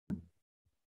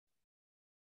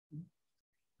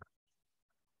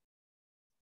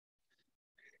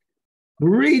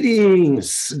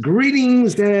Greetings,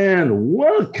 and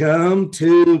welcome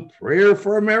to Prayer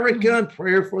for America and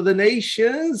Prayer for the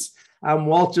Nations. I'm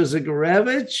Walter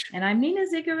Zygarewicz. And I'm Nina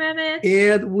Zygarewicz.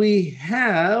 And we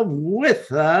have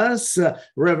with us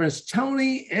Reverends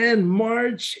Tony and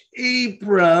Marge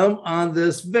Abram on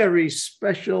this very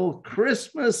special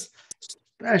Christmas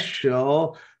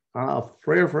special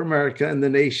Prayer for America and the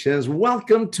Nations.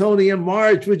 Welcome, Tony and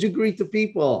Marge. Would you greet the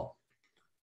people?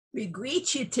 We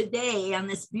greet you today on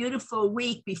this beautiful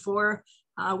week before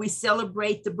we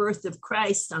celebrate the birth of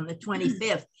Christ on the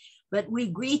 25th. But we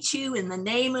greet you in the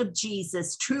name of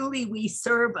Jesus. Truly, we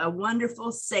serve a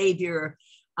wonderful Savior.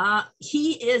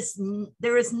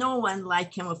 There is no one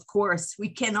like him, of course. We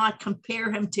cannot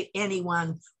compare him to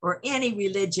anyone or any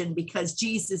religion because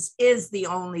Jesus is the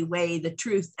only way, the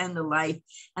truth, and the life.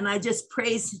 And I just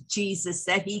praise Jesus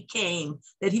that he came,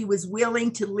 that he was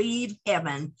willing to leave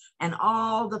heaven and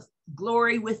all the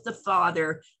glory with the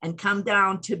Father and come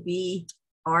down to be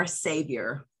our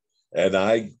Savior. And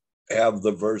I have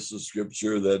the verse of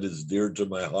scripture that is dear to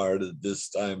my heart at this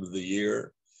time of the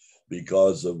year,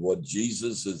 because of what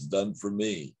Jesus has done for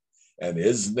me. And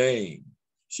his name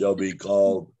shall be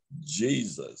called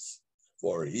Jesus,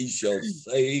 for he shall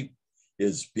save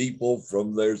his people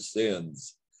from their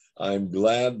sins. I'm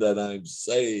glad that I'm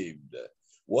saved.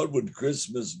 What would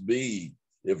Christmas be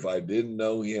if I didn't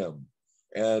know him?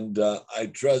 And I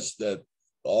trust that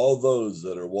all those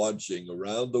that are watching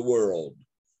around the world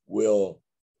will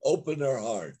open their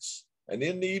hearts and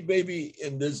maybe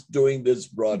in this doing this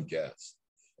broadcast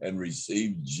and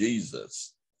receive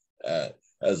Jesus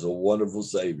as a wonderful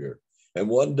Savior. And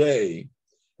one day,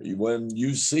 when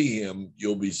you see him,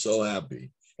 you'll be so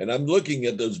happy. And I'm looking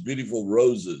at those beautiful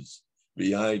roses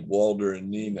behind Walter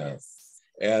and Nina.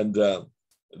 And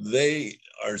they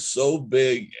are so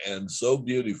big and so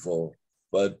beautiful,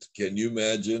 but can you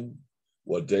imagine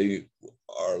what they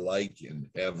are like in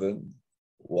heaven?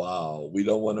 Wow, we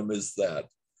don't want to miss that.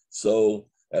 So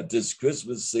at this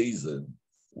Christmas season,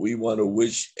 we want to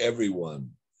wish everyone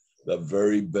the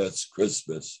very best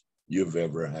Christmas you've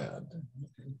ever had.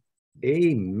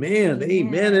 Amen.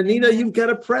 Amen. And Nina, you've got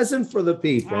a present for the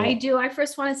people. I do. I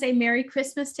first want to say Merry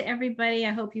Christmas to everybody.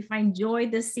 I hope you find joy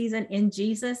this season in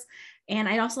Jesus. And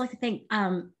I'd also like to thank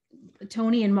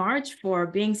Tony and Marge for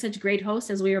being such great hosts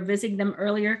as we were visiting them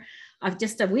earlier.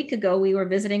 Just a week ago, we were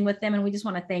visiting with them, and we just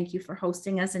want to thank you for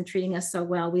hosting us and treating us so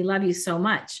well. We love you so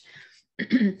much.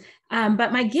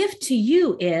 But my gift to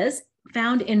you is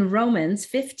found in Romans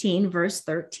 15, verse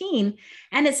 13.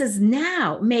 And it says,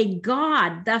 now may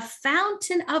God, the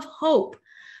fountain of hope,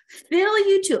 fill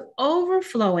you to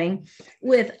overflowing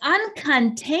with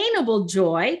uncontainable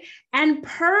joy and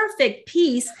perfect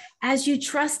peace as you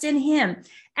trust in him.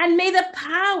 And may the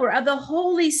power of the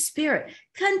Holy Spirit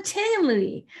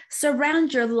continually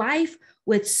surround your life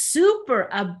with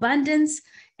superabundance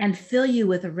and fill you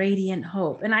with radiant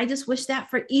hope. And I just wish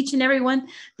that for each and everyone,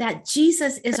 that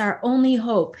Jesus is our only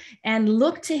hope. And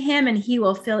look to him and he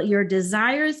will fill your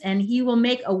desires and he will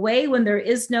make a way when there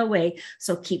is no way.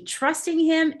 So keep trusting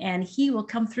him and he will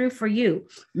come through for you.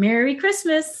 Merry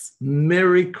Christmas.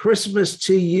 Merry Christmas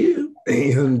to you.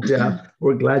 And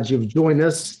we're glad you've joined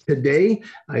us today.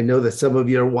 I know that some of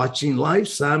you are watching live.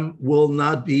 Some will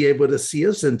not be able to see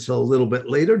us until a little bit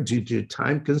later due to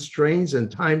time constraints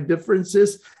and time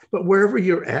differences. But wherever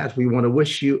you're at, we want to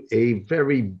wish you a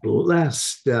very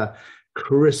blessed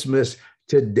Christmas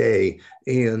today.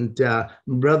 And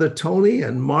Brother Tony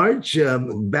and Marge,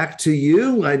 back to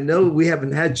you. I know we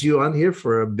haven't had you on here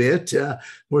for a bit.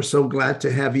 We're so glad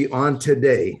to have you on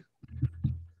today.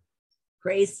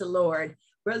 Praise the Lord.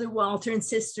 Brother Walter and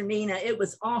Sister Nina, it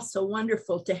was also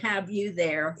wonderful to have you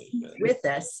there with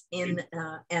us and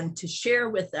to share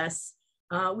with us.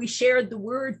 We shared the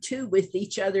word too with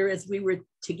each other as we were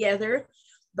together,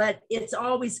 but it's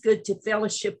always good to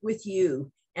fellowship with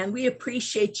you. And we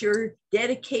appreciate your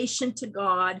dedication to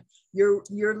God, your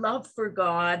love for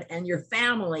God and your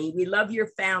family. We love your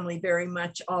family very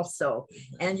much also.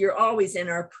 And you're always in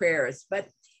our prayers. But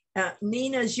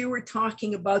Nina, as you were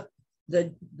talking about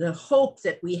the hope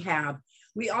that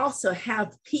we also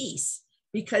have peace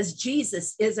because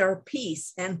Jesus is our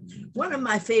peace. And one of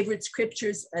my favorite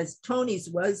scriptures, as Tony's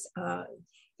was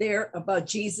there about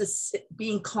Jesus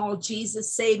being called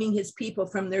Jesus, saving his people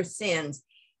from their sins,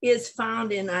 is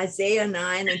found in Isaiah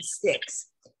 9:6.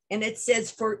 And it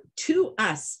says, for to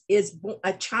us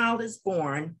a child is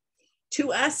born,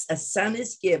 to us a son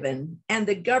is given, and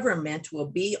the government will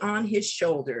be on his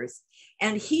shoulders.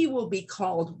 And he will be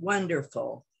called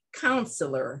Wonderful,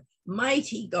 Counselor,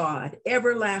 Mighty God,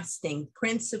 everlasting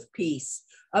Prince of Peace,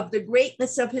 of the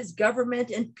greatness of his government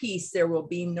and peace there will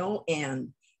be no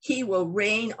end. He will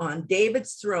reign on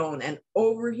David's throne and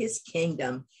over his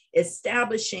kingdom,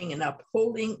 establishing and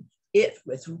upholding it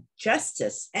with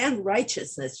justice and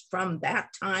righteousness from that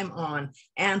time on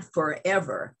and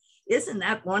forever. Isn't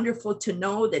that wonderful to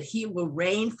know that he will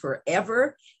reign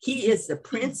forever? He is the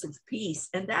Prince of Peace,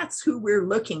 and that's who we're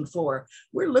looking for.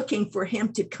 We're looking for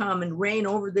him to come and reign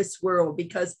over this world,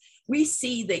 because we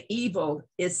see the evil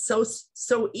is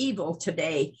so evil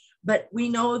today. But we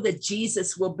know that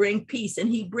Jesus will bring peace, and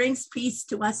he brings peace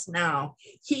to us now.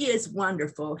 He is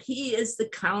wonderful. He is the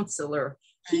counselor.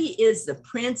 He is the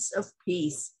Prince of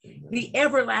Peace, the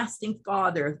everlasting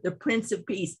Father, the Prince of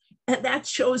Peace. And that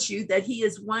shows you that he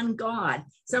is one God.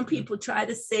 Some people try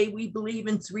to say we believe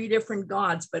in three different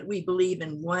gods, but we believe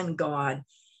in one God.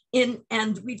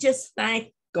 And we just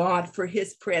thank God for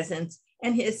his presence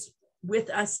and his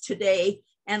with us today,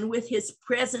 and with his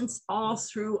presence all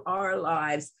through our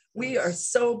lives. We are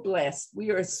so blessed.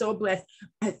 We are so blessed.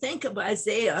 I think of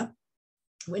Isaiah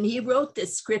when he wrote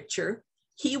this scripture.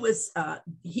 He was a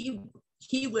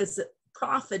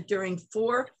prophet during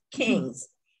 4 kings.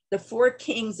 The 4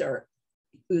 kings are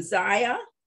Uzziah,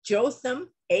 Jotham,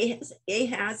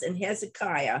 Ahaz, and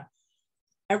Hezekiah,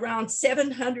 around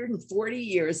 740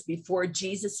 years before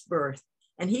Jesus' birth.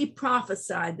 And he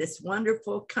prophesied this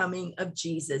wonderful coming of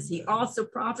Jesus. He also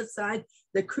prophesied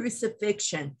the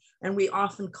crucifixion, and we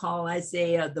often call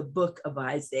Isaiah the book of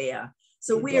Isaiah.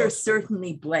 So we are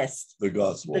certainly blessed. The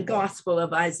gospel. The gospel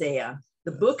of Isaiah.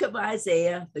 The book of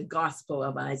Isaiah, the gospel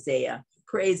of Isaiah.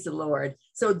 Praise the Lord.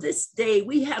 So this day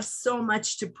we have so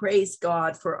much to praise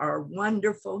God for, our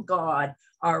wonderful God,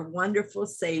 our wonderful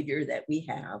Savior that we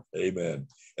have. Amen.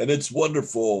 And it's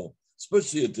wonderful,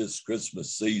 especially at this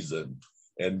Christmas season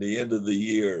and the end of the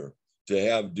year, to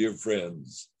have dear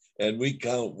friends. And we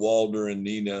count Walter and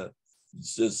Nina,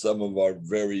 it's just some of our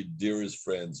very dearest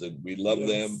friends, and we love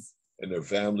them and their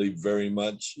family very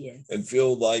much, and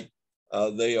feel like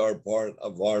they are part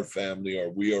of our family, or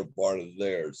we are part of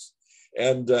theirs.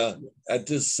 And at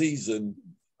this season,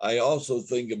 I also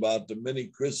think about the many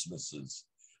Christmases.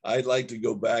 I'd like to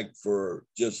go back for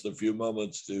just a few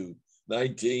moments to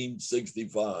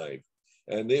 1965.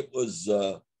 And it was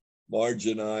Marge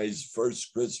and I's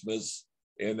first Christmas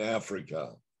in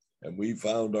Africa. And we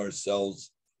found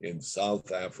ourselves in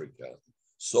South Africa,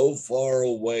 so far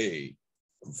away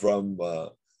from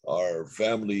our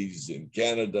families in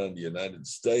Canada and the United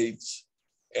States.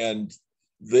 And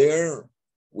there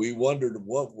we wondered,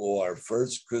 what will our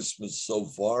first Christmas so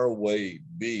far away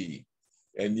be?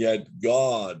 And yet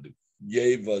God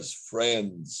gave us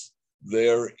friends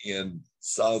there in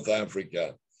South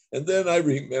Africa. And then I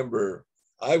remember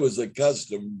I was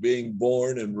accustomed being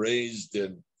born and raised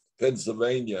in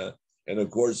Pennsylvania. And of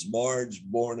course, Marge,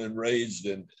 born and raised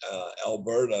in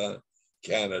Alberta,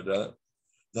 Canada.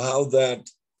 How that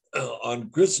on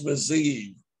Christmas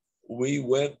Eve, we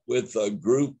went with a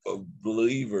group of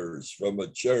believers from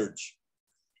a church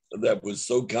that was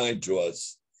so kind to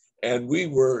us. And we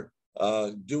were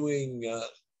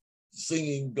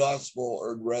singing gospel,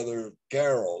 or rather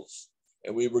carols.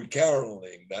 And we were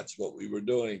caroling, that's what we were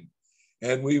doing.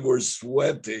 And we were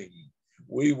sweating.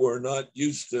 We were not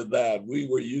used to that. We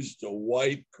were used to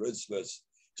white Christmas,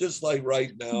 just like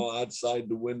right now outside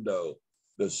the window.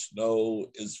 The snow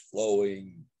is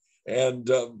flowing, and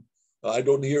I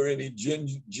don't hear any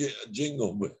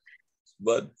jingle,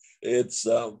 but it's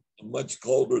much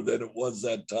colder than it was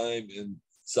that time in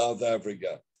South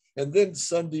Africa. And then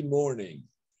Sunday morning,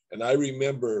 and I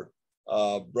remember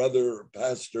Brother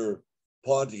Pastor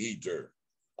Podheater.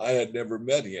 I had never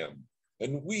met him,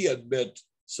 and we had met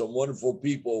some wonderful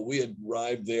people. We had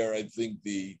arrived there, I think,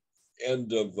 the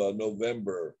end of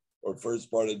November or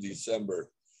first part of December.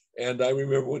 And I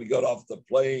remember when he got off the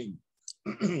plane,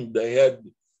 the head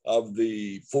of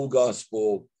the Full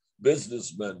Gospel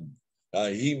businessman,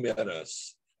 he met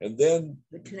us. And then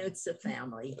the Knutsa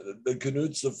family. The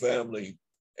Knutsa family.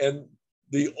 And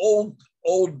the old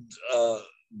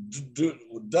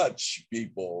Dutch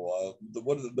people,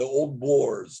 the old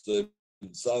Boers in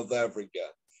South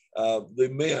Africa, the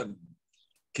men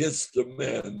kissed the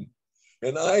men.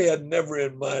 And I had never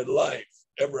in my life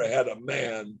ever had a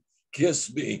man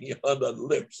kiss me on the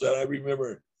lips. And I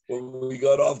remember when we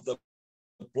got off the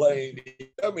plane,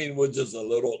 with just a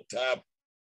little tap.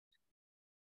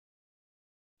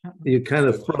 You kind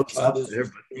of froze up there,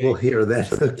 but we'll hear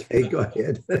that. Okay, go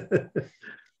ahead.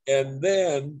 And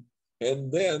then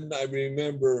I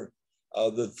remember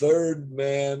the third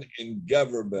man in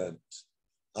government,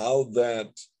 how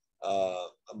that,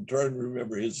 I'm trying to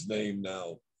remember his name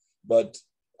now. but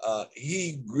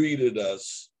he greeted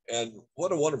us. And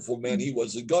what a wonderful man he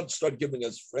was. And God started giving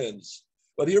us friends.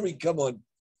 But here we come on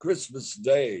Christmas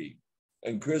Day,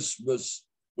 and Christmas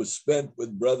was spent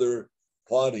with Brother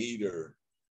Podheater.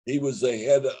 He was the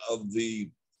head of the,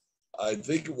 I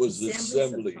think it was the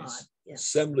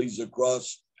assemblies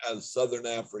across Southern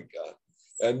Africa.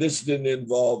 And this didn't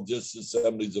involve just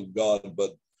Assemblies of God,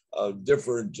 but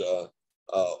different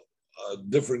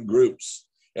groups.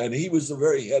 And he was the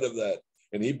very head of that.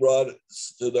 And he brought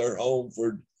us to their home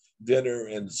for dinner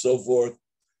and so forth.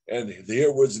 And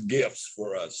here was gifts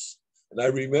for us. And I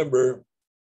remember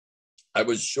I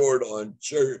was short on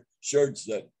shirts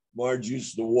that Marge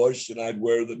used to wash and I'd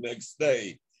wear the next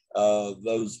day,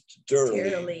 those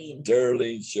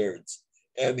Terraline shirts.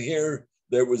 And here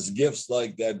there was gifts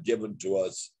like that given to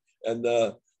us, and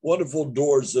wonderful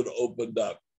doors that opened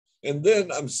up. And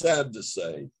then I'm sad to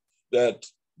say that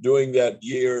during that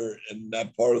year in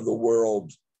that part of the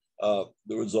world,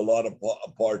 there was a lot of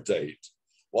apartheid.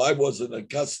 Well, I wasn't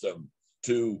accustomed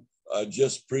to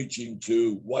just preaching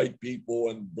to white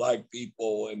people and black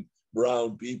people and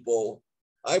brown people.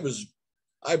 I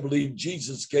believe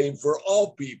Jesus came for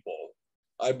all people.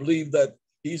 I believe that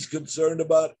he's concerned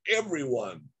about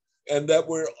everyone, and that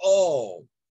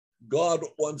God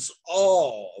wants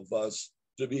all of us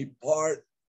to be part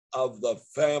of the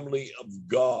family of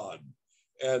God.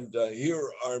 And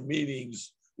here our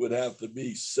meetings would have to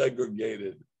be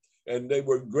segregated. And they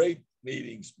were great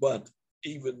meetings, but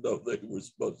even though they were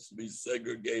supposed to be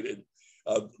segregated,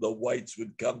 the whites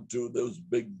would come to those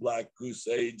big black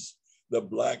crusades. The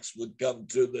blacks would come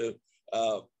to the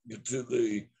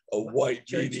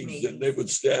white meetings, and they would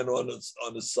stand on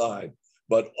the side.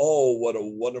 But oh, what a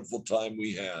wonderful time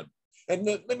we had. And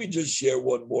let me just share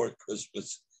one more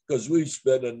Christmas, because we've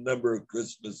spent a number of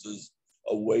Christmases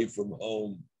away from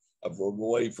home,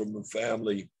 away from the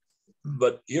family.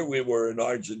 But here we were in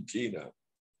Argentina.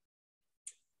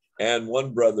 And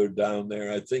one brother down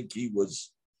there, I think he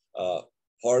was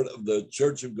part of the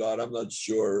Church of God. I'm not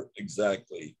sure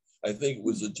exactly. I think it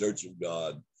was the Church of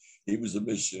God. He was a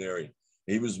missionary.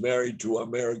 He was married to an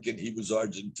American. He was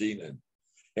Argentinian.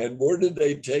 And where did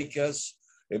they take us?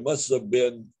 It must have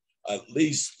been at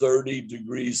least 30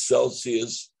 degrees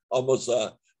Celsius, almost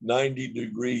 90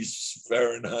 degrees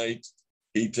Fahrenheit.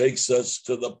 He takes us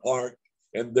to the park.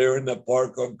 And there in the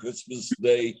park on Christmas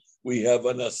Day, we have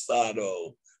an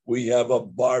asado. We have a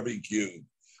barbecue.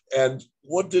 And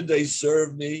what did they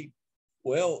serve me?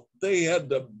 Well, they had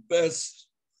the best,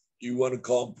 you want to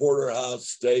call them porterhouse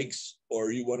steaks,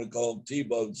 or you want to call them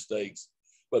T-bone steaks.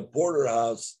 But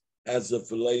porterhouse has a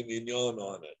filet mignon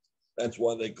on it. That's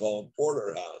why they call them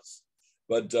porterhouse.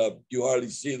 But you hardly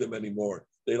see them anymore.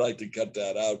 They like to cut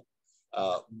that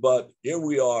out. But here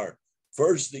we are.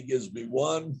 First, he gives me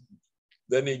one.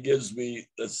 Then he gives me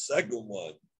the second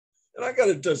one. And I got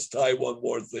to just tie one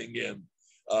more thing in.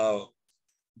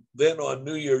 Then on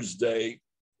New Year's Day,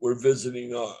 we're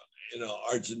visiting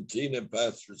Argentina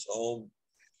pastor's home.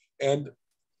 And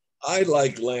I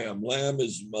like lamb. Lamb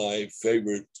is my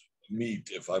favorite meat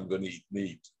if I'm going to eat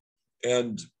meat.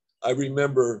 And I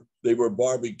remember they were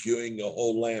barbecuing a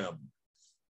whole lamb.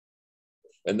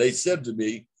 And they said to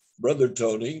me, Brother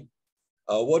Tony,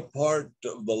 what part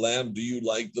of the lamb do you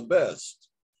like the best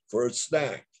for a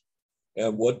snack?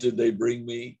 And what did they bring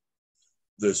me?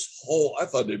 I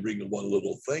thought they'd bring one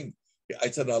little thing. I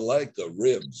said, I like the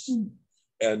ribs.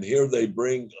 And here they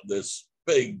bring this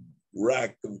big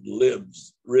rack of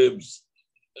ribs.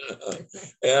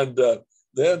 And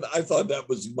then I thought that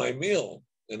was my meal.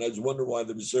 And I was wondering why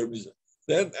they were serving me.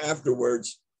 Then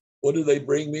afterwards, what did they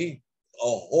bring me? A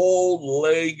whole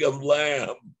leg of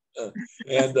lamb.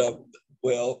 And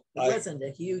well, it wasn't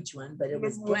a huge one, but it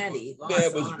was plenty. Yeah,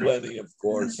 it was plenty, of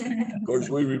course. Of course,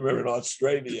 we remember in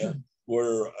Australia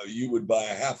where you would buy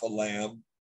half a lamb,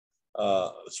 a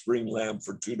spring lamb,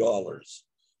 for $2.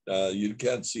 You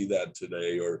can't see that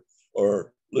today,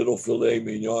 or little filet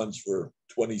mignons for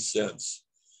 20 cents.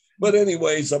 But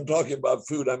anyways, I'm talking about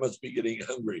food. I must be getting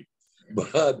hungry.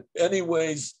 But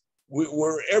anyways,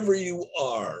 wherever you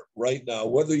are right now,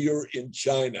 whether you're in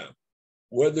China,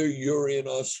 whether you're in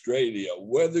Australia,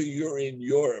 whether you're in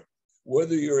Europe,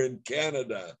 whether you're in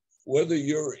Canada, whether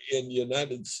you're in the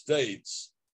United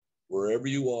States, wherever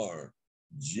you are,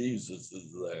 Jesus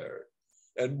is there.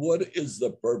 And what is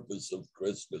the purpose of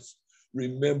Christmas?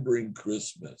 Remembering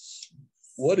Christmas.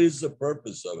 What is the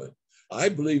purpose of it? I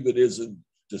believe it isn't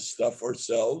to stuff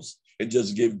ourselves and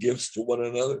just give gifts to one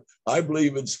another. I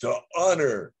believe it's to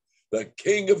honor the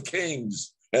King of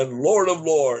Kings and Lord of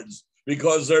Lords,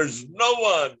 because there's no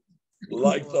one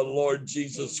like the Lord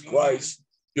Jesus Christ,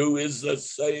 who is the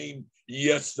same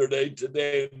yesterday,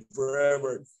 today, and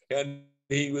forever. And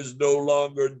he was no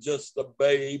longer just a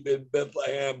babe in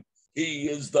Bethlehem. He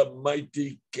is the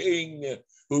mighty King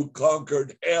who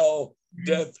conquered hell,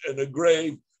 death, and the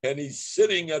grave. And he's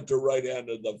sitting at the right hand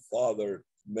of the Father,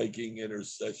 making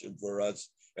intercession for us.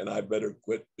 And I better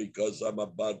quit because I'm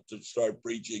about to start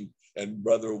preaching, and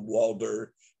Brother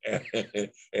Walter and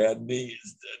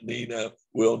Nina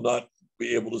will not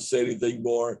be able to say anything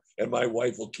more, and my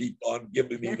wife will keep on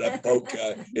giving me that poke.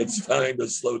 It's time to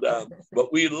slow down.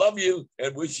 But we love you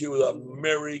and wish you a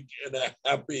merry and a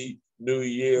happy New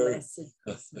Year.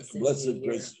 Blessed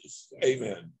Christmas.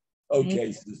 Amen.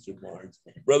 Okay, Sister Marge.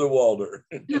 Brother Walter.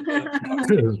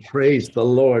 Praise the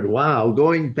Lord. Wow.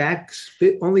 Going back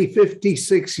only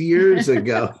 56 years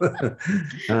ago,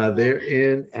 they're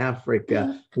in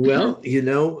Africa. Well, you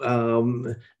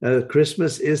know,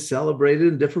 Christmas is celebrated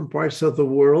in different parts of the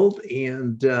world,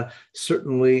 and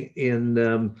certainly in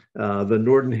the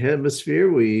Northern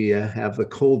Hemisphere, we have the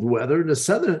cold weather. The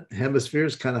Southern Hemisphere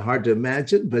is kind of hard to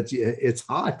imagine, but it's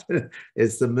hot.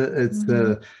 It's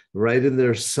right in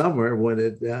their summer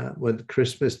when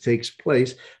Christmas takes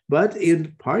place. But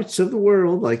in parts of the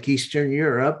world, like Eastern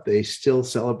Europe, they still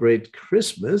celebrate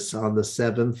Christmas on the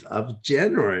 7th of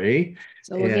January.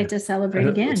 So we'll get to celebrate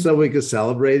again. So we can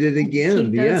celebrate it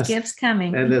again. Keep those gifts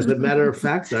coming. And as a matter of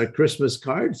fact, our Christmas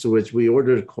cards, which we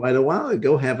ordered quite a while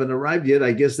ago, haven't arrived yet.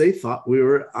 I guess they thought we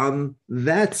were on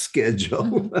that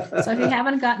schedule. So if you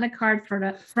haven't gotten a card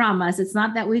from us, it's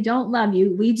not that we don't love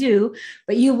you. We do,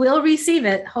 but you will receive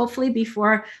it hopefully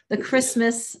before the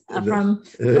Christmas from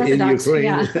in Orthodox,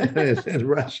 Ukraine and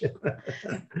Russia.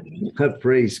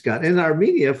 Praise God. In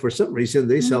Armenia, for some reason,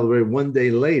 they celebrate one day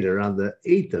later on the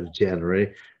 8th of January.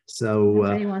 So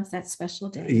everybody wants that special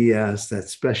day. Yes, that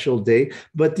special day.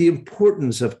 But the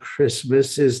importance of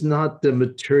Christmas is not the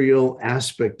material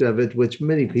aspect of it, which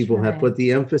many people have put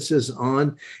the emphasis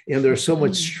on. And there's so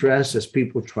much stress as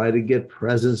people try to get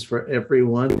presents for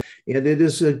everyone. And it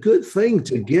is a good thing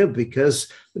to give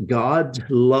because God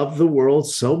loved the world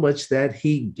so much that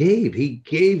he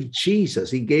gave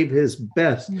Jesus. He gave his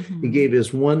best. He gave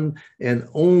his one and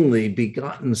only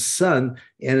begotten son.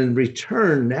 And in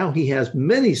return, now he has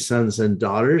many sons and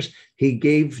daughters. He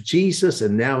gave Jesus,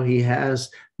 and now he has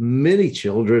many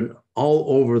children all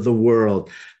over the world.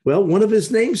 Well, one of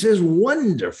his names is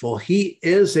Wonderful. He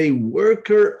is a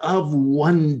worker of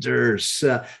wonders.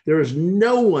 There is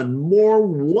no one more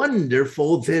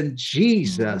wonderful than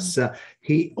Jesus.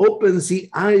 He opens the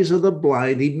eyes of the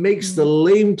blind. He makes the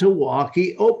lame to walk.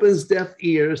 He opens deaf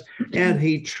ears, and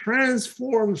he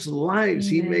transforms lives.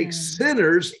 He makes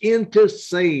sinners into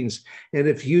saints. And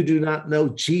if you do not know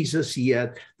Jesus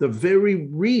yet, the very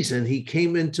reason he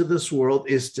came into this world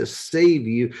is to save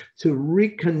you, to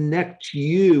reconnect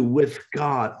you with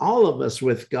God, all of us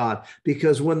with God.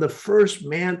 Because when the first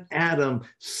man, Adam,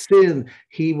 sinned,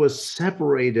 he was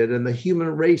separated, and the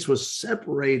human race was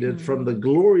separated from the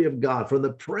glory of God, from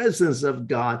the presence of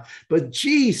God. But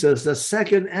Jesus, the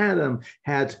second Adam,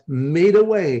 had made a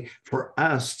way for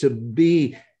us to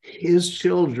be his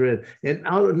children, and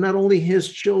not only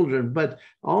his children, but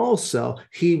also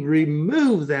he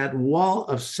removed that wall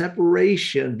of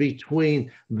separation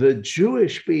between the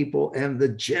Jewish people and the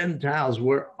Gentiles,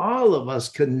 where all of us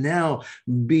can now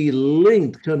be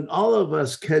linked, and all of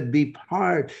us could be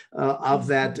part of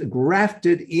that,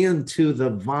 grafted into the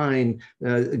vine,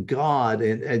 God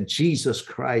and Jesus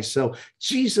Christ. So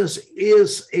Jesus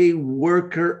is a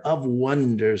worker of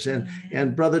wonders.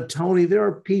 And Brother Tony, there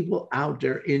are people out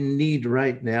there in need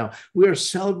right now. We are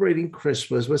celebrating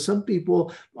Christmas, but some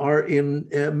people are in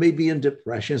maybe in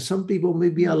depression. Some people may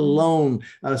be alone.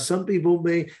 Some people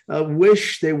may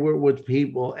wish they were with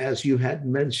people, as you had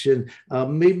mentioned.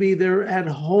 Maybe they're at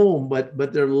home,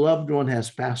 but their loved one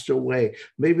has passed away.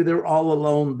 Maybe they're all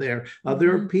alone there.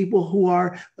 There are people who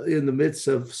are in the midst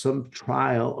of some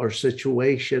trial or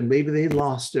situation. Maybe they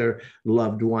lost their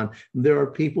loved one. There are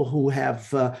people who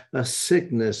have a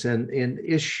sickness and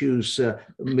issues,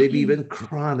 maybe even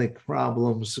chronic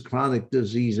problems, chronic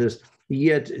diseases.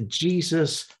 Yet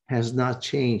Jesus has not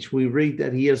changed. We read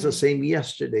that he is the same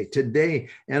yesterday, today,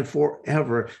 and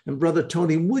forever. And Brother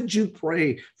Tony, would you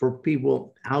pray for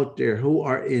people out there who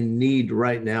are in need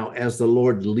right now as the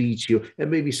Lord leads you?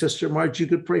 And maybe Sister Marge, you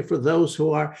could pray for those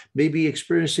who are maybe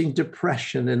experiencing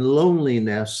depression and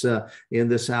loneliness in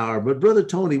this hour. But Brother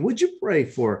Tony, would you pray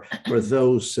for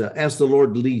those as the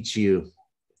Lord leads you?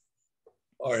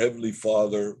 Our Heavenly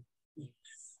Father,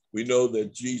 we know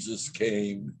that Jesus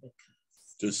came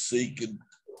to seek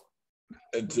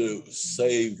and to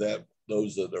save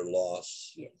those that are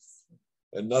lost. Yes.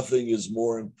 And nothing is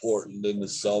more important than the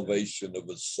salvation of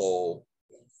a soul.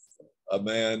 a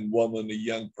man, woman, a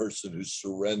young person who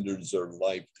surrenders their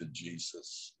life to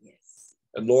Jesus. Yes.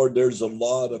 And Lord, there's a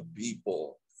lot of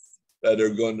people that are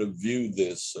going to view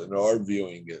this and are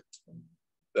viewing it,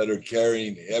 that are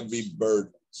carrying heavy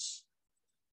burdens.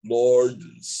 Lord,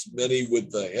 many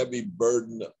with the heavy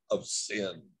burden of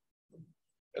sin.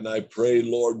 And I pray,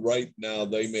 Lord, right now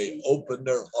they may open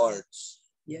their hearts,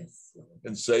 yes,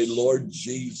 and say, Lord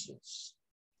Jesus,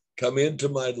 come into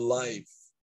my life.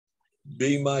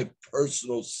 Be my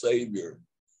personal Savior.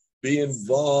 Be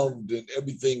involved in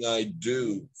everything I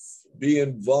do. Be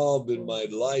involved in my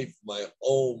life, my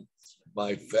home,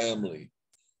 my family.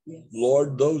 yes.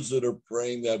 Lord, those that are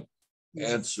praying that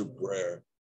answer prayer.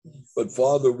 But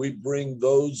Father, we bring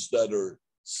those that are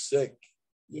sick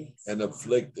yes. and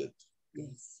afflicted,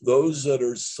 yes. those that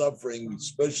are suffering,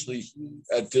 especially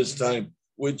at this time,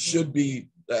 which should be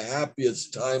the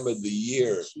happiest time of the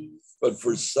year. But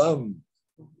for some,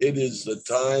 it is the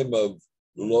time of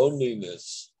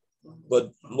loneliness.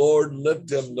 But Lord, let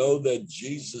them know that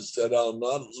Jesus said, I'll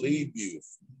not leave you.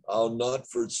 I'll not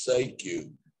forsake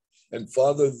you. And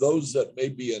Father, those that may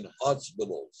be in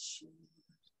hospitals,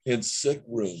 in sick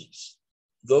rooms,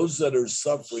 those that are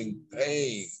suffering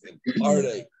pain and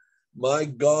heartache, my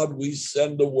God, we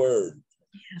send a word.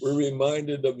 We're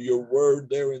reminded of your word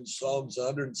there in Psalms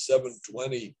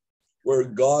 107:20, where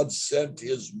God sent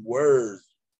his word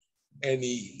and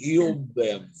he healed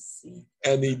them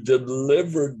and he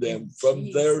delivered them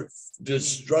from their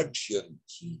destruction.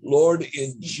 Lord,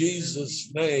 in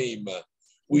Jesus' name,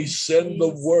 we send the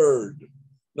word,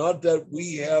 not that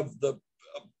we have the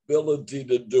ability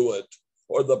to do it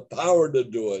or the power to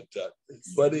do it,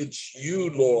 but it's you,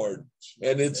 Lord,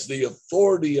 and it's the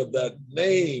authority of that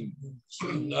name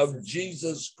of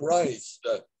Jesus Christ.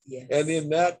 And in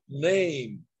that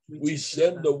name, we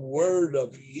send the word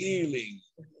of healing,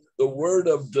 the word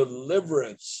of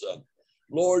deliverance.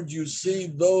 Lord, you see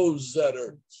those that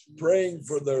are praying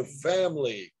for their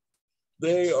family.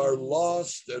 They are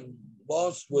lost and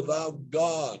lost without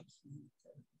God.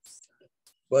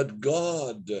 But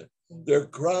God, they're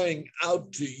crying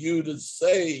out to you to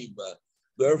save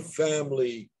their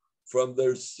family from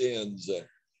their sins.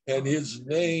 And his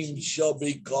name shall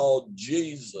be called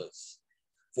Jesus,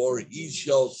 for he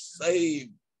shall save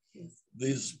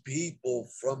these people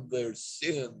from their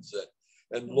sins.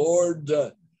 And Lord,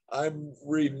 I'm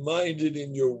reminded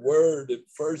in your word in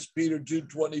 1 Peter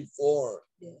 2:24,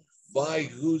 by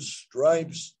whose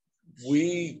stripes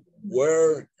we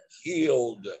were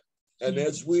healed. And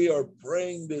as we are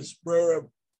praying this prayer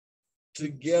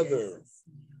together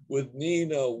with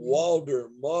Nina, Walter,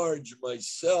 Marge,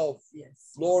 myself,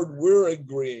 Lord, we're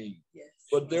agreeing.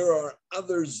 But there are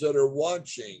others that are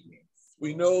watching.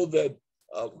 We know that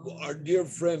our dear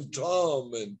friend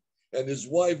Tom and his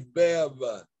wife Bev,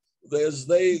 as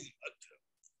they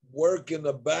work in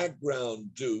the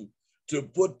background to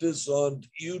put this on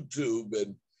YouTube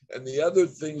and the other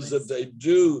things that they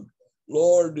do,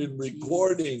 Lord, in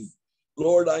recording,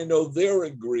 Lord, I know they're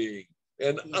agreeing,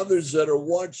 and others that are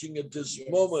watching at this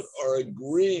moment are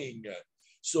agreeing.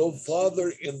 So,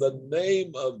 Father, in the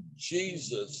name of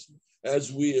Jesus,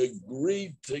 as we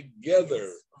agree together,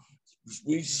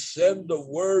 we send the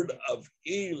word of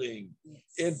healing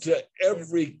into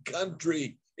every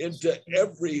country, into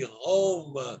every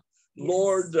home.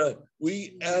 Lord,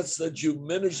 we ask that you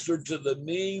minister to the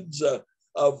needs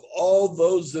of all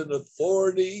those in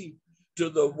authority, to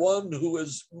the one who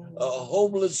is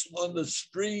homeless on the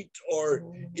street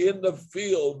or in the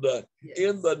field,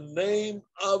 in the name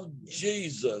of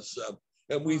Jesus.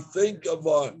 And we think of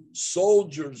our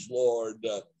soldiers, Lord,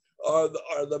 are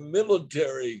the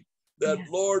military that,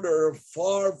 Lord, are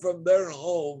far from their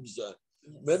homes.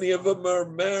 Many of them are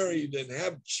married and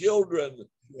have children.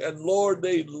 And Lord,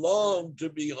 they long to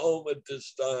be home at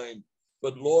this time.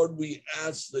 But Lord, we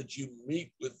ask that you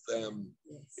meet with them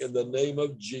in the name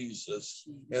of Jesus,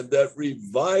 and that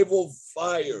revival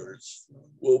fires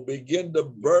will begin to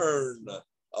burn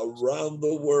around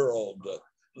the world.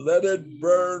 Let it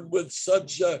burn with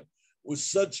such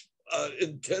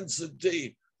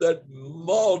intensity that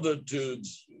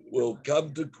multitudes will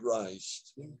come to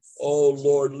Christ. Oh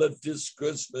Lord, let this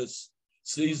Christmas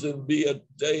season be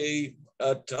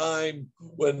a time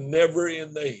when never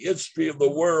in the history of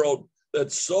the world that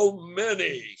so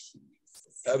many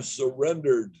have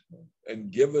surrendered and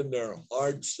given their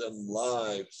hearts and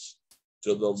lives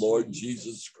to the Lord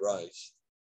Jesus Christ.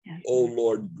 Oh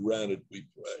Lord, grant it, we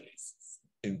pray,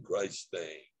 in Christ's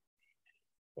name.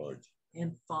 Lord.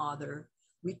 And Father,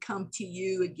 we come to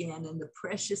you again in the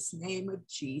precious name of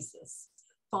Jesus.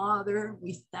 Father,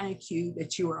 we thank you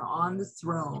that you are on the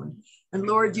throne. And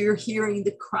Lord, you're hearing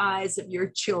the cries of your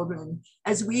children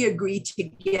as we agree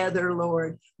together,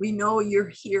 Lord. We know you're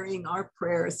hearing our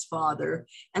prayers, Father.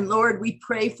 And Lord, we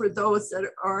pray for those that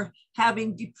are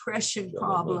having depression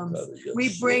problems.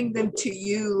 We bring them to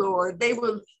you, Lord. They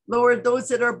will, Lord, those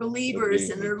that are believers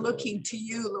and are looking to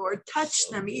you, Lord, touch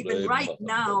them even right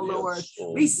now, Lord.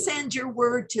 We send your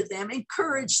word to them,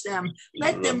 encourage them.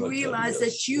 Let them realize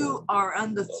that you are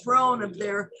on the throne of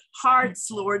their hearts,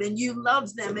 Lord, and you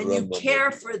love them and you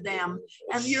care for them,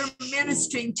 and you're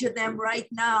ministering to them right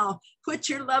now. Put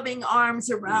your loving arms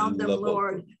around them,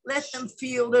 Lord. Let them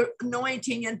feel the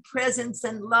anointing and presence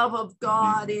and love of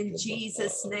God in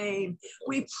Jesus' name.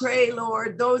 We pray,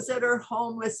 Lord, those that are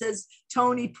homeless, as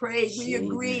Tony prayed, we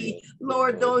agree,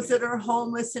 Lord, those that are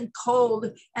homeless and cold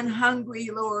and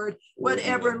hungry, Lord,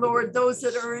 whatever, Lord, those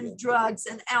that are in drugs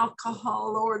and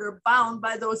alcohol, Lord, are bound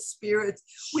by those spirits.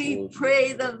 We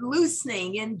pray the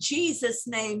loosening in Jesus'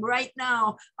 name right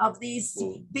now of these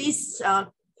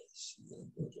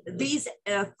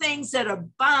things that are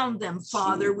bound them,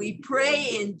 Father. We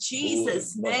pray in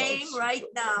Jesus' name right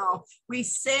now. We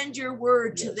send your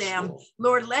word to them.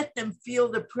 Lord, let them feel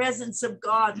the presence of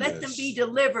God. Let them be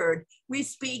delivered. We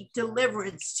speak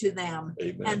deliverance to them.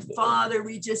 Amen. And Father,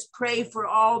 we just pray for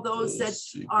all those that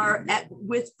are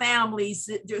with families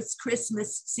this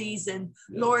Christmas season.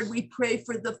 Lord, we pray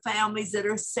for the families that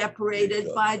are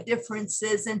separated by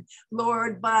differences and,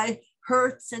 Lord, by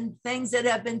hurts and things that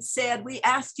have been said. We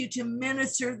ask you to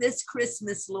minister this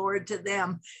Christmas, Lord, to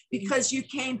them, because you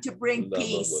came to bring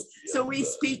peace. So we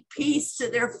speak peace to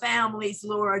their families,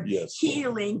 Lord,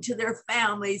 healing to their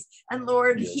families, and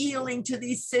Lord, healing to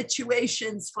these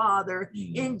situations, Father,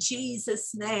 in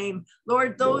Jesus' name.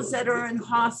 Lord, those that are in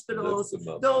hospitals,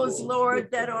 those, Lord,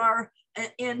 that are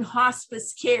in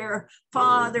hospice care,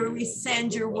 Father, we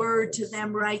send your word to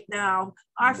them right now.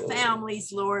 Our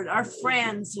families, Lord, our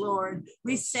friends, Lord,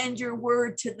 we send your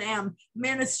word to them.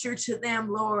 Minister to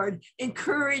them, Lord.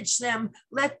 Encourage them.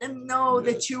 Let them know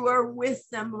that you are with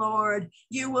them, Lord.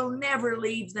 You will never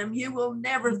leave them. You will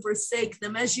never forsake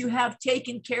them. As you have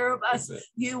taken care of us,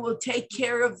 you will take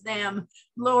care of them.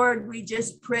 Lord, we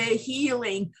just pray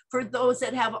healing for those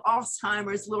that have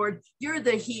Alzheimer's, Lord. You're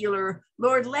the healer.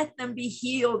 Lord, let them be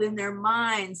healed in their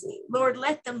minds. Lord,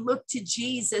 let them look to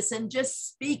Jesus and just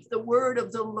speak the word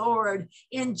of the Lord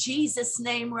in Jesus'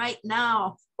 name right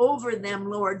now over them,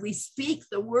 Lord. We speak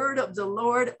the word of the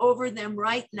Lord over them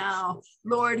right now.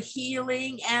 Lord,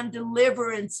 healing and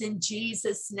deliverance in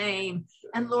Jesus' name.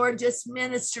 And Lord, just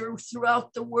minister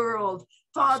throughout the world.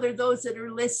 Father, those that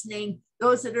are listening,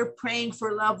 those that are praying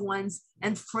for loved ones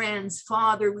and friends,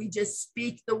 Father, we just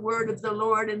speak the word of the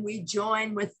Lord and we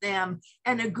join with them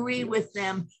and agree with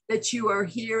them that you are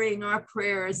hearing our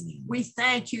prayers. We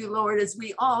thank you, Lord, as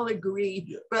we all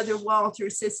agree, Brother Walter,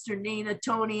 Sister Nina,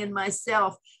 Tony, and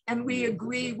myself, and we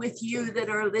agree with you that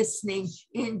are listening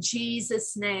in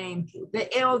Jesus' name.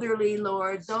 The elderly,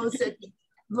 Lord, those that,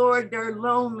 Lord, they're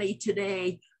lonely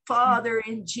today. Father,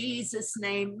 in Jesus'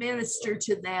 name, minister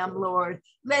to them, Lord.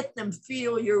 Let them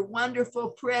feel your wonderful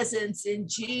presence in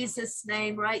Jesus'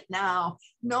 name right now,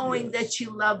 knowing that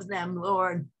you love them,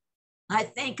 Lord. I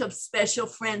think of special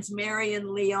friends, Mary and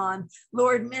Leon.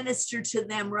 Lord, minister to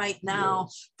them right now.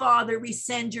 Father, we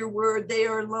send your word. They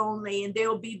are lonely and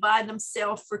they'll be by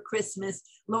themselves for Christmas.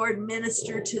 Lord,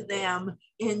 minister to them.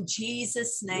 In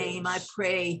Jesus' name, I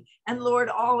pray. And Lord,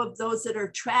 all of those that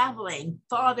are traveling,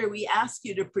 Father, we ask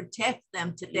you to protect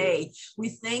them today. We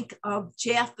think of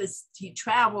Jeff as he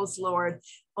travels, Lord.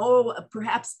 Oh,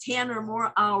 perhaps 10 or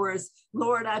more hours.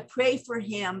 Lord, I pray for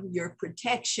him, your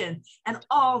protection, and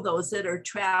all those that are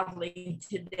traveling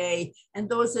today and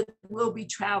those that will be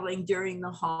traveling during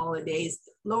the holidays.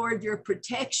 Lord, your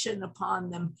protection upon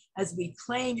them as we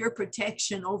claim your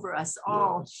protection over us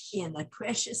all in the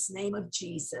precious name of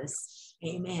Jesus.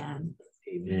 Amen.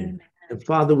 Amen. And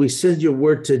Father, we send your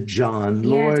word to John.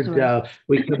 Yes, Lord,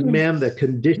 we command the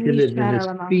condition in his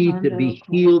feet to be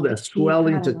healed, the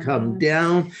swelling to come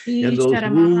down, and those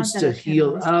wounds to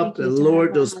heal up. And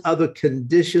Lord, those other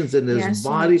conditions in his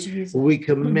body, we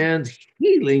command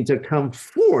healing to come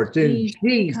forth in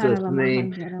Jesus'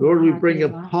 name. Lord, we bring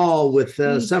up Paul with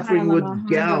suffering with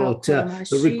gout.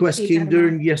 The request came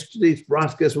during yesterday's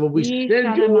broadcast. Well, we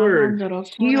send your word.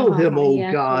 Heal him,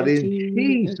 oh God, in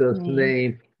Jesus'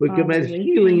 name. We Father, command we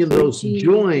healing in thank you, those Jesus.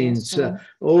 joints.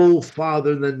 Oh,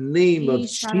 Father, in the name of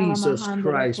Jesus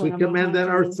Christ, we command that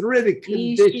arthritic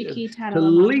condition to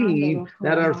leave,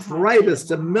 that arthritis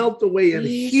to melt away, and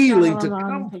healing to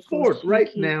come forth right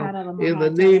now in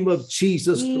the name of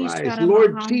Jesus Christ.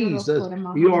 Lord Jesus,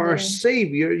 you are our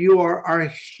Savior. You are our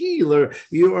healer.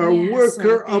 You are a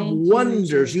worker of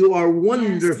wonders. You are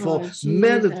wonderful.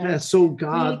 Manifest, oh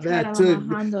God, that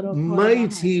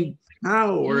mighty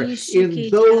power in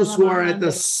those who are at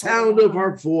the sound of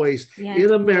our voice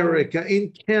in America,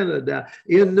 in Canada,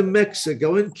 in New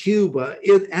Mexico, in Cuba,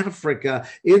 in Africa,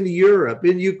 in Europe,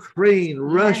 in Ukraine,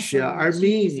 Russia,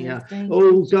 Armenia,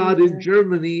 oh God, in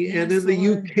Germany and in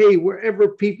the UK, wherever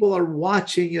people are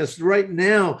watching us right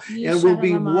now and will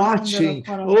be watching.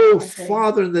 Oh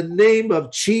Father, in the name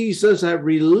of Jesus, I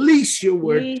release your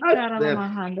word. Touch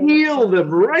them, heal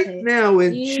them right now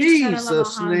in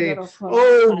Jesus' name.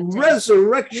 Oh,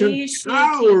 resurrection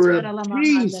power of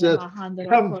Jesus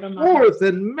come forth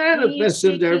and manifest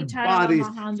in their bodies,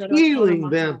 healing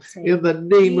them in the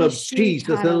name of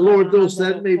Jesus. And Lord, those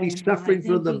that may be suffering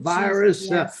from the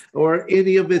virus or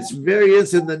any of its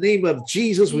variants, in the name of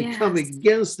Jesus, we come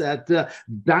against that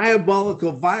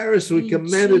diabolical virus. We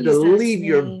command it to leave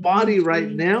your body right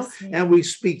now, and we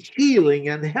speak healing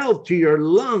and health to your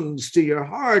lungs, to your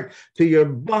heart, to your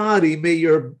body. May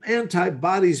your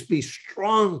antibodies be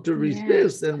strong to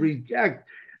resist and reject.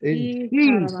 In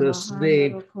Jesus'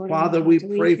 name, Father, we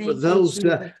pray for those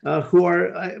who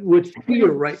are with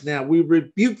fear right now. We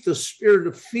rebuke the spirit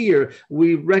of fear.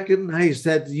 We recognize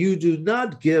that you do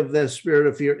not give that spirit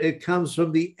of fear. It comes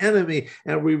from the enemy,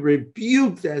 and we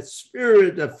rebuke that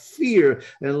spirit of fear.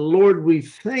 And Lord, we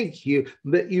thank you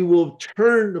that you will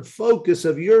turn the focus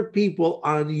of your people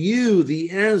on you, the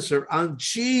answer, on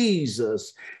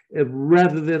Jesus,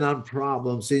 rather than on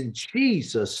problems. In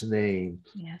Jesus' name,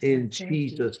 in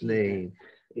Jesus' name,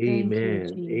 amen,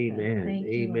 amen,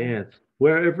 amen.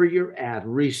 Wherever you're at,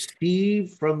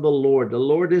 receive from the Lord. The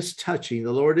Lord is touching.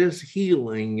 The Lord is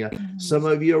healing. Some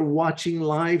of you are watching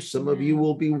live. Some of you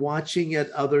will be watching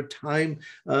at other times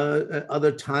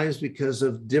because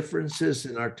of differences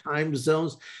in our time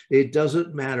zones. It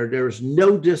doesn't matter. There is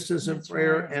no distance in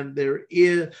prayer, and there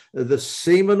is the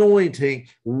same anointing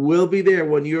will be there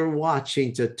when you're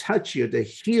watching to touch you, to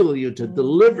heal you, to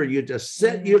deliver you, to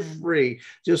set you free.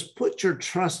 Just put your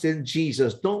trust in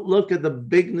Jesus. Don't look at the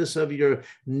bigness of your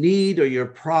need or your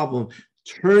problem.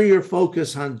 Turn your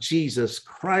focus on Jesus.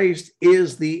 Christ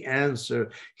is the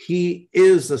answer. He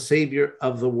is the Savior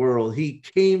of the world. He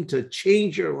came to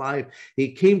change your life.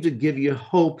 He came to give you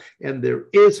hope, and there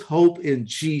is hope in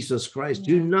Jesus Christ.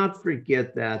 Do not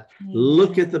forget that.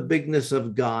 Look at the bigness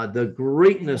of God, the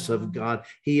greatness of God.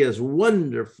 He is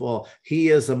wonderful.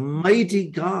 He is a mighty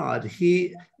God.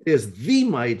 He is the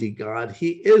mighty God.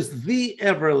 He is the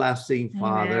everlasting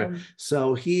Father.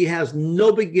 So he has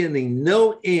no beginning,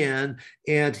 no end,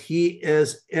 and he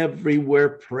is everywhere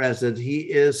present. He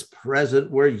is present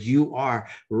where you are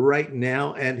right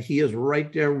now, and he is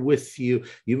right there with you.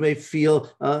 You may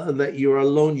feel that you're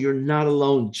alone. You're not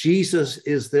alone. Jesus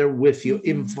is there with you.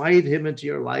 Invite him into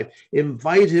your life.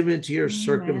 Invite him into your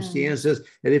circumstances.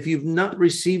 And if you've not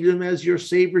received him as your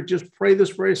Savior, just pray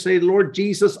this prayer. Say, Lord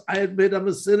Jesus, I admit I'm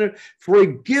a sinner.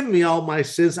 Forgive me all my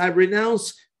sins. I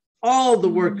renounce all the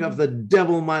work of the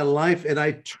devil in my life, and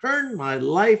I turn my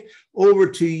life over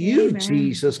to you,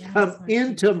 Jesus. Come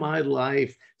into my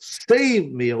life.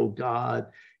 Save me, oh God,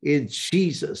 in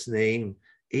Jesus' name.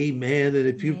 Amen. And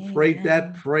if you prayed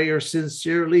that prayer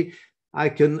sincerely, I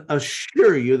can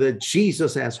assure you that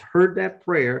Jesus has heard that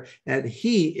prayer, and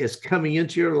he is coming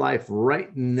into your life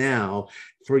right now,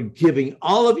 forgiving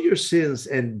all of your sins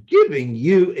and giving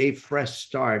you a fresh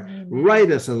start. Write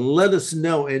us and let us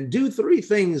know, and do three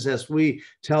things as we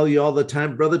tell you all the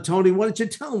time. Brother Tony, why don't you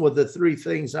tell them what the three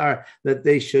things are that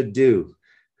they should do?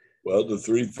 Well, the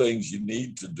three things you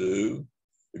need to do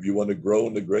if you want to grow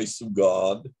in the grace of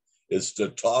God is to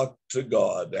talk to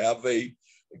God, have a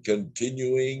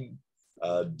continuing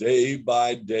day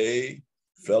by day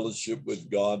fellowship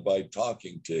with God by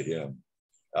talking to him.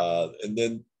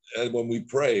 And when we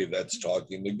pray, that's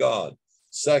talking to God.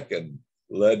 Second,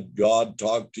 let God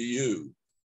talk to you.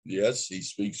 Yes, he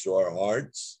speaks to our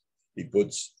hearts. He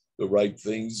puts the right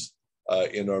things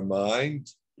in our mind.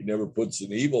 He never puts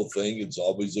an evil thing. It's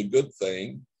always a good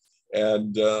thing.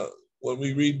 And when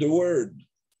we read the word,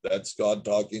 that's God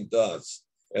talking to us.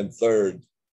 And third,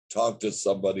 talk to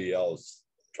somebody else.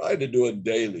 Try to do it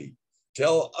daily.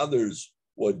 Tell others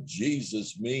what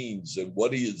Jesus means and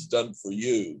what he has done for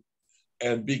you,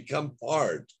 and become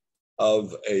part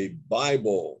of a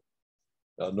Bible.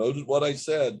 Now, notice what I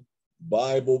said,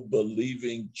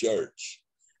 Bible-believing church.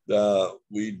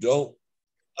 We don't,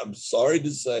 I'm sorry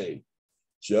to say,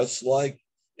 just like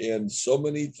in so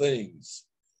many things,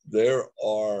 there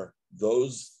are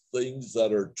those things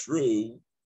that are true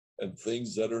and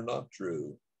things that are not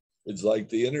true. It's like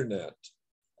the internet.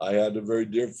 I had a very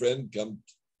dear friend come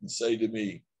and say to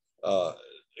me,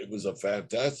 it was a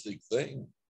fantastic thing.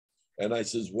 And I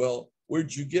says, well,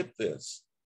 where'd you get this?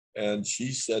 And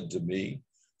she said to me,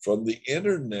 from the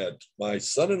internet, my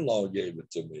son-in-law gave it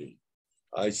to me.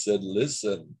 I said,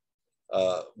 listen,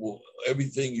 well,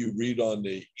 everything you read on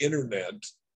the internet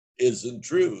isn't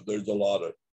true. There's a lot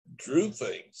of true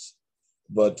things,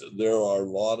 but there are a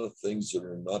lot of things that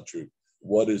are not true.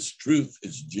 What is truth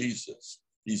is Jesus.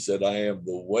 He said, I am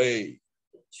the way,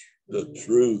 the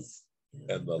truth,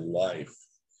 and the life.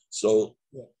 So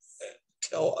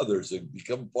tell others and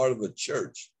become part of a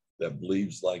church that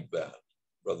believes like that,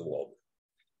 Brother Walter.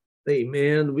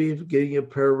 Amen. We've given you a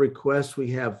prayer request. We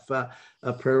have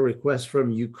a prayer request from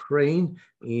Ukraine,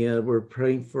 and we're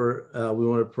praying for, we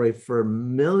want to pray for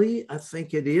Millie, I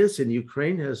think it is, in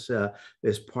Ukraine, as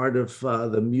part of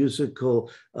the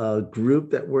musical group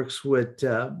that works with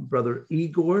Brother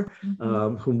Igor,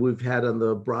 whom we've had on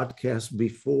the broadcast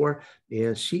before,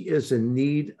 and she is in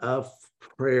need of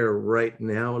prayer right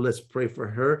now. Let's pray for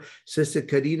her. Sister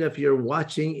Karina, if you're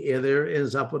watching there in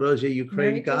Zaporozhye,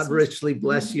 Ukraine, God richly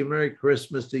bless you. Merry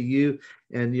Christmas to you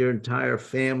and your entire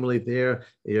family there,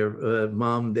 your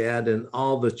mom, dad, and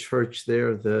all the church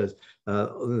there, the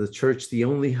church, the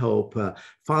only hope.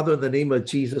 Father, in the name of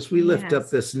Jesus, we lift up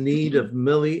this need of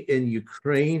Millie in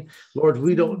Ukraine. Lord,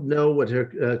 we don't know what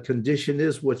her condition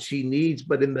is, what she needs,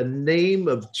 but in the name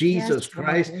of Jesus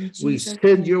Christ, we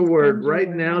send your word right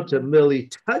now to Millie.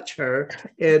 Touch her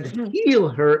and heal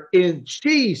her in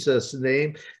Jesus'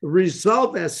 name.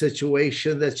 Resolve that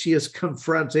situation that she is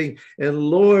confronting. And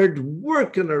Lord,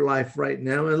 work in her life right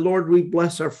now. And Lord, we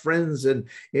bless our friends and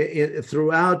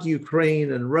throughout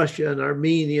Ukraine and Russia and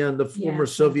Armenia and the former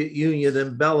Soviet Union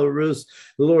and Belarus.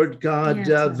 Lord God,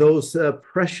 those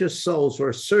precious souls who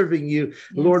are serving you,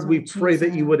 Lord, we pray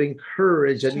that you would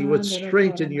encourage and you would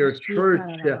strengthen your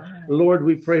church. Lord,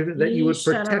 we pray that you would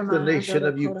protect the nation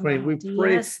of Ukraine. We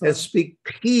pray and speak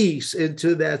peace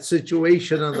into that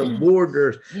situation on the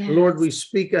borders. Lord, we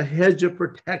speak a hedge of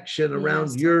protection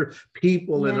around your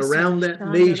people and around that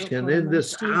nation in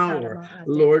this hour.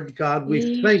 Lord God,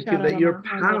 we thank you that your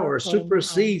power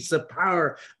supersedes the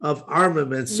power of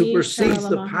armament, supersedes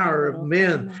the power of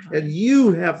men, and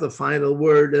you have the final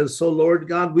word. And so, Lord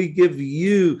God, we give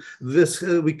you this,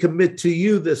 we commit to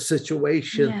you this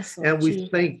situation, and we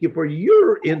thank you for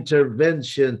your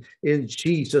intervention in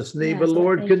Jesus' name. But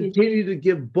Lord, continue to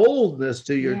give boldness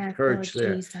to your church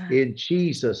there in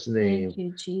Jesus' name. Thank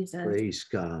you, Jesus. Praise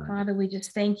God. Father, we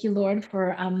just thank you, Lord,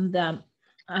 for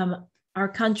our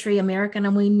country, America,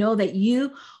 and we know that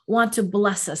you want to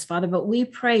bless us, Father, but we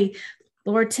pray,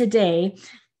 Lord, today,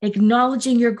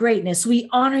 acknowledging your greatness, we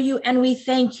honor you and we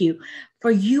thank you. For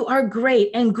you are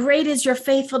great, and great is your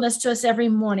faithfulness to us every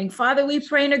morning. Father, we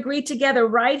pray and agree together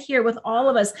right here with all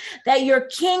of us that your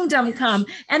kingdom come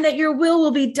and that your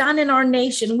will be done in our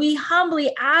nation. We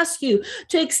humbly ask you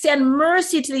to extend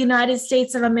mercy to the United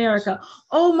States of America.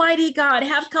 Almighty God,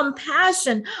 have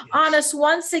compassion on us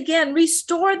once again.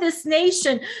 Restore this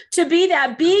nation to be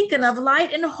that beacon of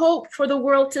light and hope for the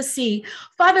world to see.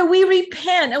 Father, we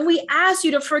repent and we ask you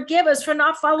to forgive us for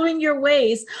not following your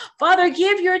ways. Father,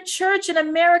 give your church in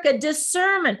America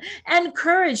discernment and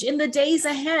courage in the days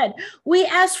ahead. We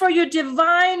ask for your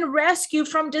divine rescue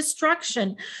from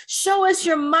destruction. Show us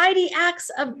your mighty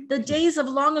acts of the days of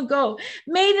long ago.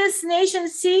 May this nation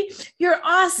see your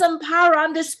awesome power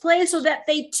on display so that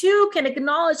they too can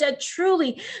acknowledge that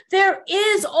truly there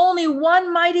is only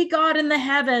one mighty God in the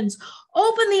heavens.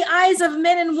 Open the eyes of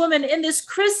men and women in this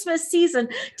Christmas season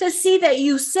to see that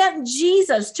you sent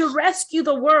Jesus to rescue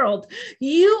the world.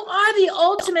 You are the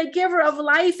ultimate giver of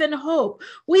life and hope.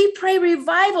 We pray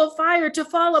revival fire to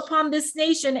fall upon this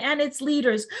nation and its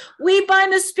leaders. We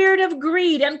bind the spirit of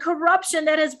greed and corruption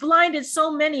that has blinded so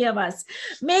many of us.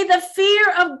 May the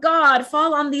fear of God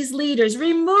fall on these leaders.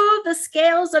 Remove the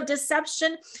scales of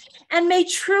deception, and may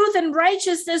truth and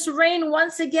righteousness reign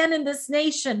once again in this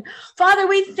nation. Father,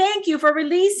 we thank you for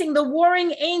releasing the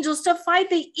warring angels to fight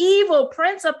the evil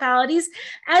principalities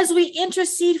as we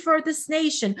intercede for this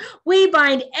nation. We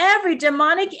bind every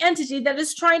demonic entity that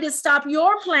is trying to stop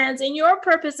your plans and your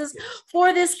purposes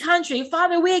for this country.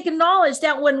 Father, we acknowledge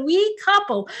that when we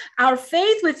couple our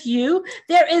faith with you,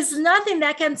 there is nothing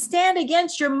that can stand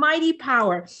against your mighty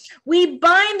power. We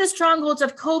bind the strongholds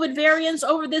of COVID variants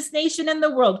over this nation and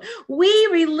the world. We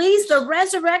release the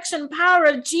resurrection power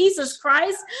of Jesus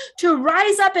Christ to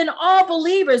rise up in all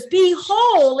believers. Be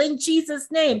whole in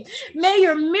Jesus' name. May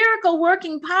your miracle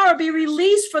working power be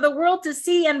released for the world to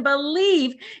see and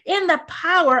believe in the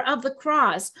power of the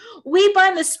cross. We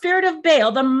bind the spirit of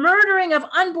Baal, the murdering of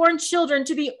unborn children,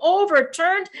 to be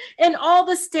overturned in all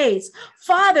the states.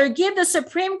 Father, give the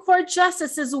Supreme Court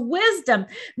justices wisdom.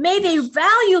 May they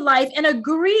value life and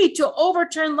agree to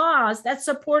overturn laws that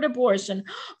support abortion.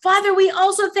 Father, we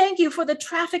also thank you for the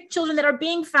trafficked children that are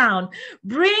being found.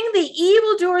 Bring the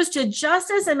evildoers to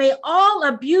justice, and may all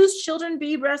abused children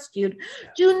be rescued.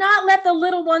 Do not let the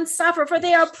little ones suffer, for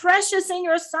they are precious in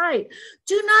your sight.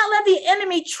 Do not let the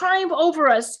enemy triumph over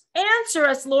us. Answer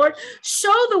us, Lord.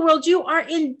 Show the world you are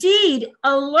indeed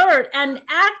alert and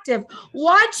active,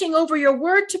 watching over your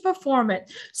word to perform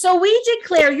it. So we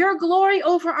declare your glory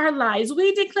over our lives.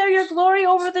 We declare your glory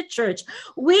over the church.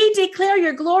 We declare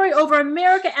your glory over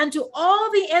America and to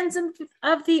all the ends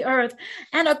of the earth.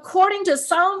 And according to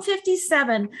Psalm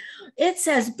 57, it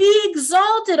says, be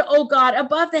exalted, O God,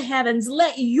 above the heavens.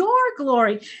 Let your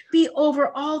glory be over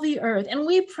all the earth. And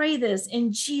we pray this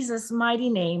in Jesus' mighty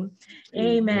name.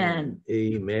 Amen.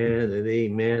 Amen and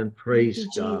amen. Praise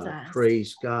God. Jesus.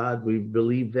 Praise God. We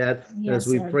believe that Yes, as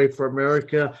we Lord. pray for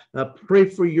America, pray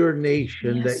for your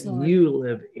nation Yes, that Lord. you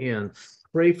live in.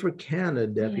 Pray for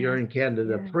Canada if you're Yeah, in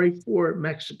Canada. yeah. Pray for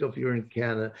Mexico if you're in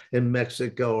Canada, in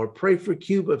Mexico, or pray for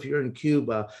Cuba if you're in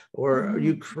Cuba, or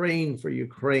Ukraine for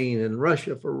Ukraine, and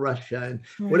Russia for Russia,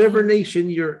 and whatever nation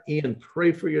you're in.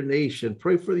 Pray for your nation.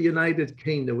 Pray for the United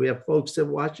Kingdom. We have folks that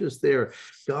watch us there.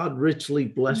 God richly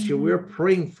bless you. We're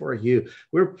praying for you.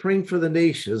 We're praying for the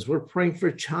nations. We're praying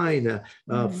for China.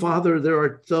 Father, there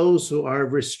are those who are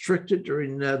restricted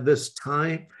during this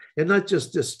time. And not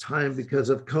just this time because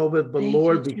of COVID, but Thank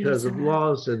Lord, you, because of Jesus.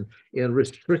 laws and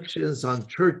restrictions on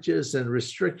churches and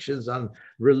restrictions on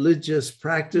religious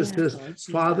practices. Yes, Lord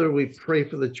Jesus. Father, we pray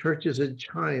for the churches in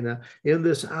China in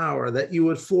this hour, that you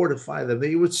would fortify them, that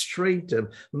you would strengthen them,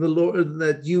 the Lord,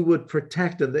 that you would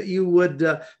protect them, that you would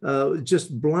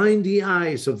just blind the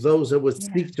eyes of those that would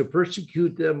seek to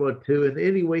persecute them or to in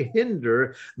any way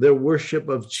hinder their worship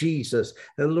of Jesus.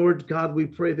 And Lord God, we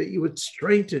pray that you would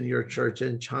strengthen your church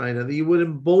in China, that you would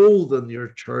embolden your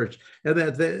church, and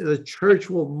that the church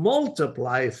will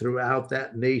multiply throughout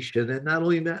that nation, and not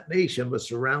only that nation, but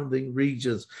surrounding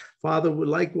regions. Father,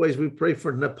 likewise, we pray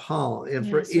for Nepal and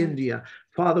for India.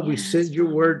 Father, we send your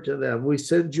word to them. We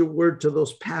send your word to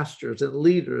those pastors and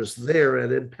leaders there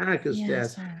and in Pakistan.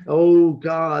 Oh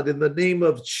God, in the name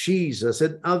of Jesus,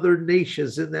 and other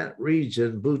nations in that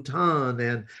region,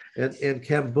 Bhutan and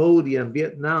Cambodia and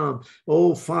Vietnam.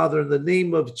 Oh Father, in the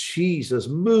name of Jesus,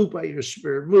 move by your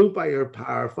spirit, move by your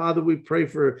power. Father, we pray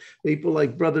for people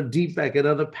like Brother Deepak and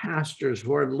other pastors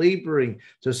who are laboring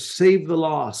to save the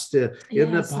lost in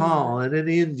Nepal and in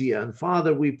India. And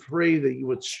Father, we pray that you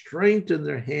would strengthen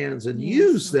their hands and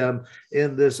use them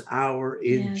in this hour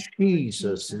in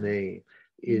Jesus' name.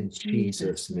 In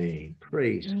Jesus' name.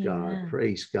 Praise God.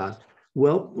 Praise God.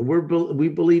 Well, we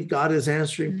believe God is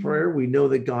answering prayer. We know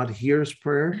that God hears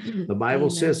prayer. The Bible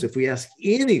says if we ask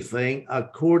anything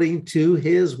according to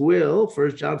his will,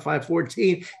 1 John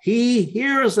 5:14, he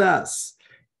hears us.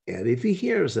 And if he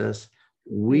hears us,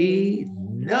 we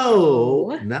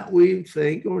know, not we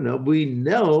think or know, we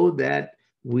know that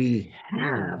we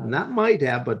have, not might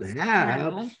have, but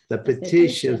have the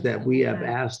petitions that we have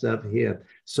asked of him.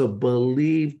 So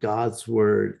believe God's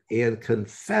word and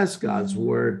confess God's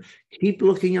word. Keep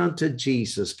looking unto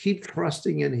Jesus. Keep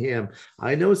trusting in him.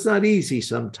 I know it's not easy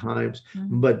sometimes,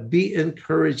 but be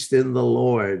encouraged in the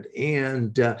Lord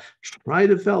and try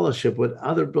to fellowship with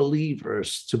other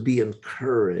believers to be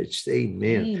encouraged.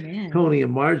 Amen. Tony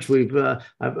and Marge,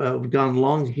 I've gone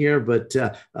long here, but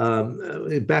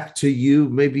back to you.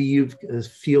 Maybe you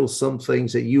feel some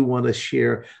things that you want to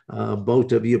share,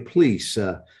 both of you, please.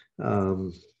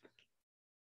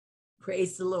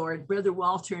 Praise the Lord. Brother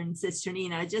Walter and Sister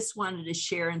Nina, I just wanted to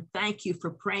share and thank you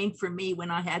for praying for me when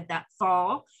I had that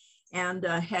fall and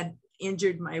had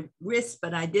injured my wrist,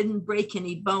 but I didn't break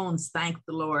any bones, thank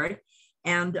the Lord.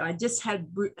 And I just had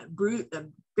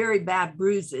very bad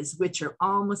bruises, which are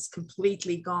almost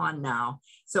completely gone now.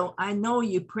 So I know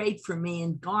you prayed for me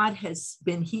and God has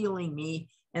been healing me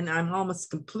and I'm almost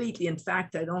completely, in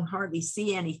fact, I don't hardly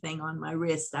see anything on my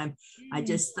wrist. I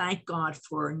just thank God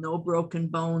for no broken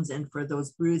bones and for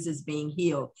those bruises being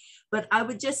healed. But I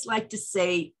would just like to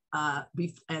say,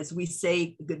 as we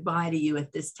say goodbye to you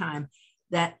at this time,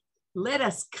 that let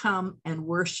us come and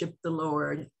worship the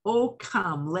Lord. Oh,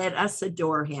 come, let us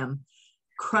adore him,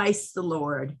 Christ the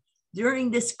Lord.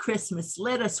 During this Christmas,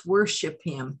 let us worship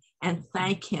him and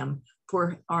thank him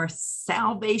for our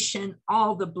salvation,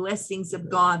 all the blessings of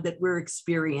God that we're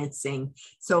experiencing.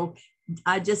 So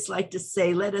I just like to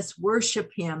say, let us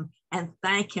worship him and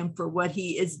thank him for what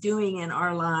he is doing in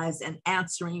our lives and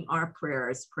answering our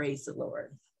prayers. Praise the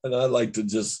Lord. And I'd like to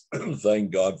just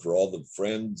thank God for all the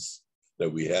friends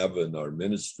that we have in our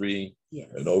ministry. Yes.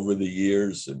 And over the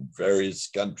years in various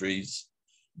countries.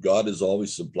 God has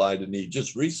always supplied a need.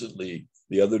 Just recently,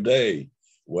 the other day,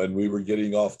 when we were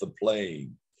getting off the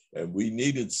plane and we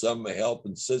needed some help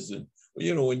and assistance, well,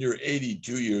 you know, when you're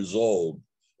 82 years old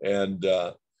and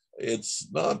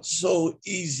it's not so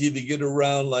easy to get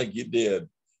around like you did.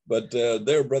 But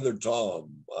their brother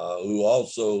Tom, who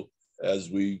also, as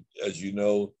you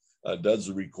know, does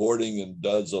the recording and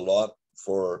does a lot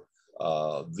for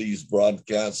these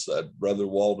broadcasts that Brother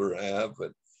Walter have.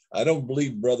 And I don't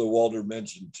believe Brother Walter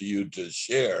mentioned to you to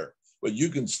share, but you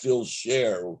can still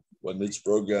share when this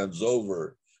program's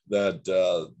over, that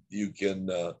you can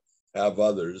have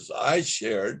others. I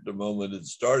shared the moment it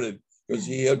started because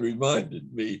he had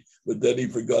reminded me, but then he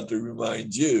forgot to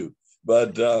remind you.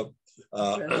 But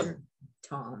Brother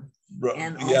Tom.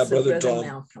 And yeah, also Brother Brother Tom.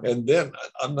 Malcolm. And then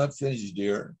I'm not finished,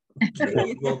 dear.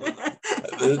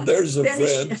 There's a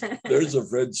friend. There's a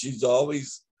friend. She's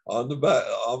always on the back,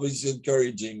 always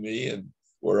encouraging me, and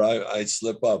where I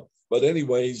slip up. But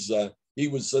anyways, he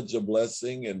was such a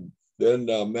blessing. And then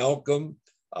Malcolm,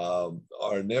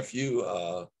 our nephew,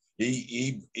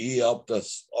 he helped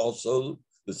us also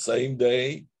the same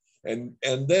day. And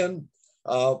then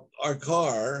our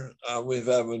car, we've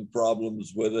having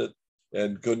problems with it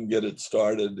and couldn't get it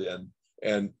started.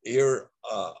 And here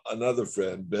another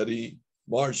friend, Betty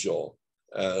Marshall,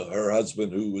 her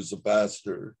husband, who was a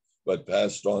pastor but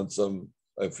passed on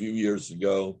a few years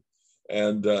ago,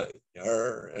 and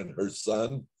her and her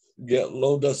son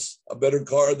loaned us a better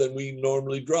car than we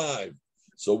normally drive,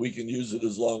 so we can use it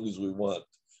as long as we want.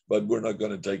 But we're not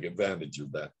going to take advantage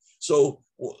of that. So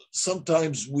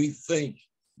sometimes we think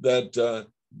that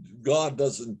God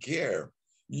doesn't care.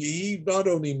 He not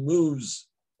only moves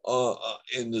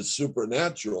in the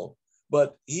supernatural,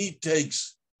 but he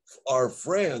takes our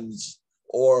friends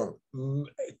or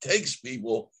takes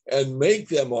people and make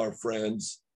them our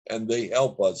friends, and they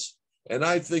help us. And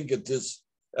I think at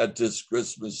this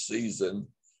Christmas season,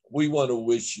 we want to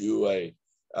wish you a,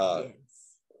 well,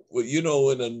 you know,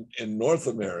 in North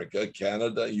America,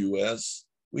 Canada, US,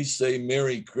 we say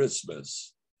Merry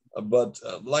Christmas, but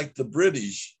like the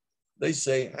British, they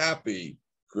say Happy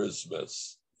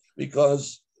Christmas,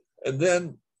 because, and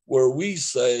then where we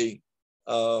say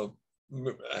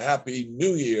Happy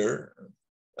New Year,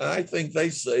 I think they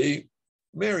say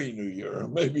Merry New Year, or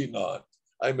maybe not.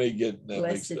 I may get that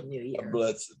Blessed New Year.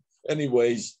 Blessed.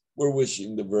 Anyways, we're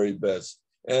wishing the very best.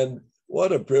 And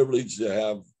what a privilege to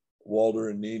have Walter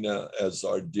and Nina as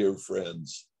our dear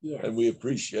friends. Yes. And we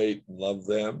appreciate and love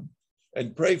them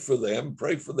and pray for them,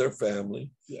 pray for their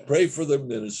family, Yes. pray for their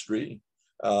ministry.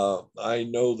 I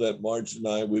know that Marge and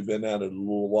I, we've been at it a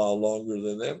little while longer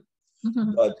than them,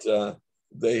 but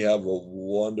they have a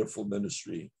wonderful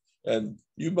ministry. And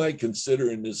you might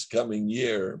consider in this coming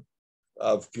year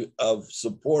of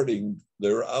supporting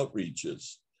their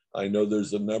outreaches. I know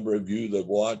there's a number of you that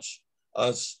watch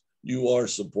us. You are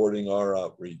supporting our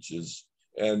outreaches.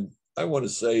 And I want to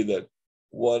say that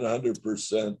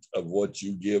 100% of what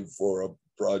you give for a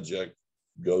project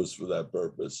goes for that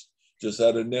purpose. Just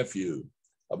had a nephew,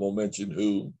 I won't mention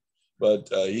who, but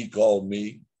he called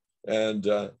me and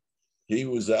he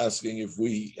was asking if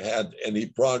we had any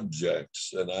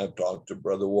projects. And I've talked to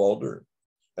Brother Walter,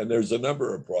 and there's a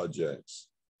number of projects.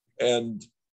 And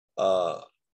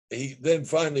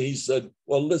he said,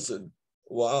 well, listen,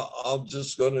 well, I'm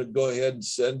just going to go ahead and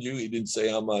send you. He didn't say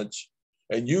how much,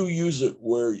 and you use it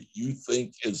where you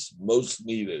think is most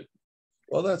needed.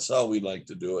 Well, that's how we like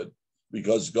to do it,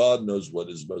 because God knows what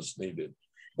is most needed.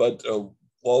 But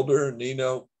Walter and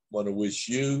Nina, want to wish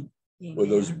you, Amen. with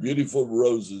those beautiful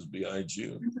roses behind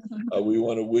you, we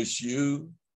want to wish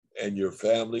you and your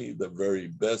family the very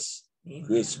best Amen.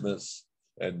 Christmas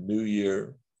and New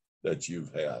Year that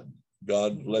you've had.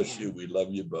 God bless you. We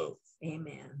love you both.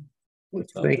 Amen.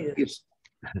 Thank you.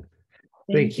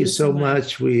 Thank you so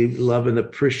much. We love and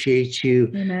appreciate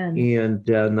you. Amen. And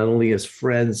not only as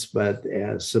friends, but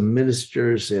as some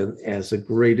ministers and as a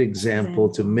great example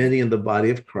to many in the body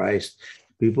of Christ.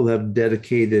 People have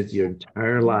dedicated your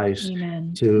entire lives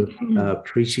to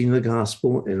preaching the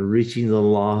gospel and reaching the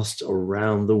lost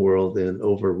around the world in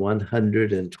over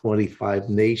 125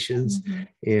 nations.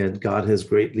 And God has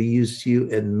greatly used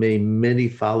you, and may many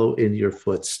follow in your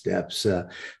footsteps.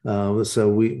 So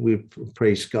we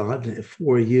praise God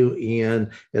for you.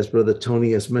 And as Brother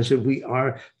Tony has mentioned, we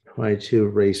are trying to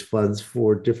raise funds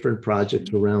for different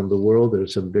projects around the world.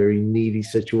 There's some very needy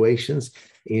situations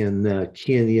in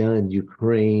Kenya and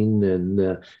Ukraine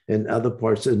and other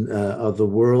parts of the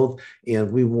world.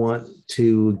 And we want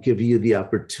to give you the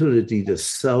opportunity to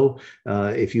sow.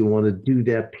 If you want to do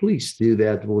that, please do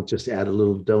that. We'll just add a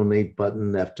little donate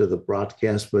button after the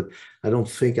broadcast, but I don't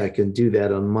think I can do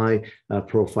that on my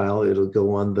profile. It'll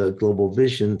go on the Global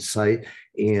Vision site,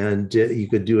 and you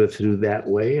could do it through that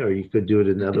way, or you could do it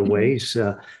in other ways.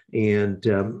 And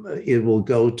it will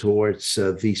go towards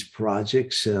these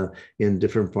projects in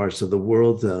different parts of the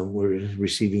world. We're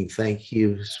receiving thank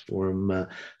yous from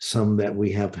some that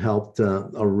we have helped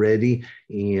already,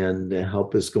 and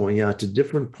help is going out to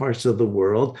different parts of the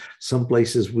world. Some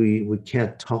places we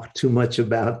can't talk too much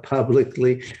about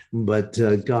publicly, but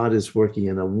God is working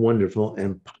in a wonderful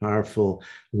and powerful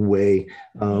way.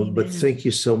 But thank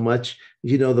you so much.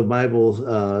 You know, the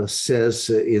Bible says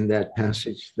in that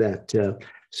passage that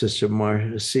Sister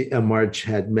Marge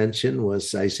had mentioned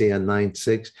was Isaiah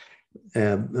 9:6,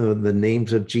 the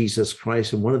names of Jesus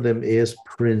Christ, and one of them is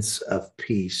Prince of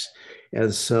Peace.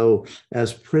 And so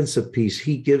as Prince of Peace,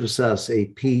 he gives us a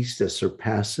peace that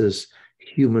surpasses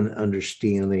human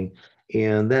understanding.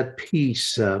 And that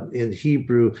peace, in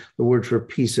Hebrew, the word for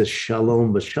peace is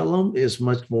shalom, but shalom is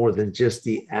much more than just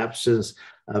the absence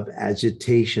of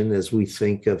agitation as we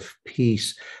think of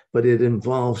peace, but it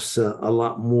involves a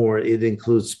lot more. It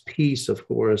includes peace, of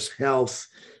course, health,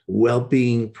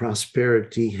 well-being,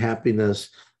 prosperity, happiness,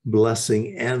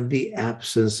 blessing, and the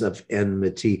absence of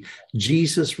enmity.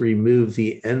 Jesus removed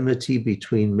the enmity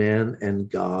between man and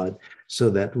God so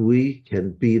that we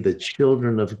can be the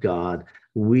children of God.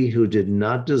 We who did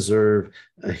not deserve,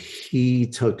 he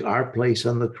took our place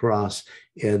on the cross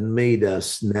and made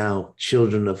us now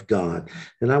children of God.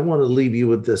 And I want to leave you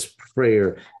with this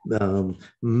prayer.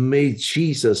 May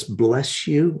Jesus bless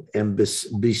you and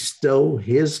bestow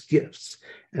his gifts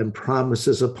and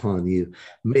promises upon you.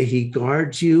 May he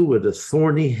guard you with a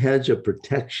thorny hedge of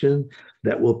protection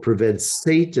that will prevent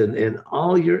Satan and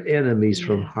all your enemies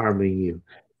from harming you.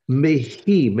 May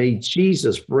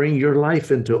Jesus bring your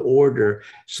life into order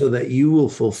so that you will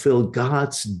fulfill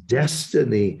God's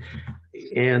destiny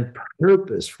and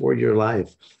purpose for your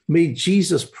life. May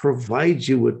Jesus provide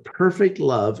you with perfect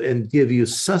love and give you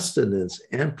sustenance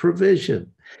and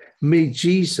provision. May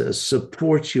Jesus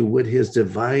support you with his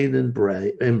divine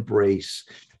embrace.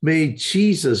 May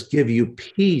Jesus give you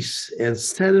peace and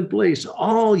set in place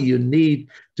all you need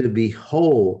to be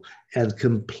whole and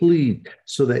complete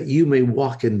so that you may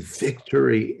walk in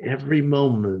victory every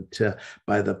moment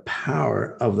by the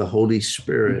power of the Holy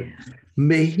Spirit.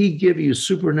 May he give you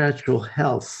supernatural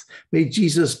health. May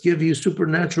Jesus give you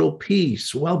supernatural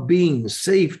peace, well-being,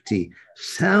 safety,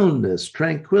 soundness,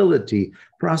 tranquility,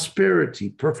 prosperity,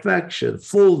 perfection,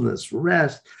 fullness,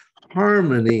 rest,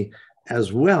 harmony,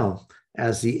 as well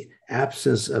as the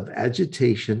absence of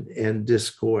agitation and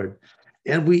discord.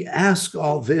 And we ask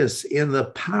all this in the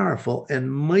powerful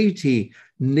and mighty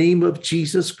name of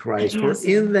Jesus Christ. For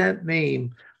in that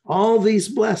name, all these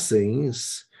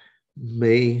blessings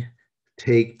may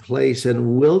take place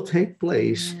and will take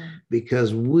place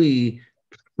because we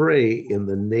pray in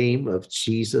the name of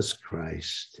Jesus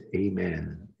Christ.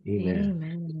 Amen.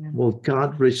 Amen. Well,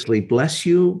 God richly bless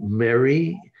you.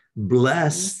 Merry,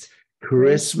 blessed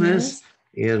Christmas.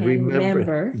 And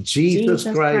remember, Jesus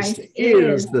Christ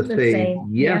is the same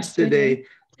yesterday,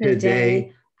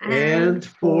 today, and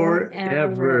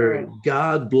forever.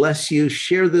 God bless you.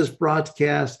 Share this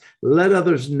broadcast. Let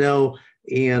others know.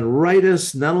 And write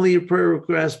us not only your prayer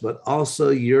requests, but also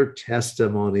your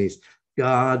testimonies.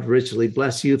 God richly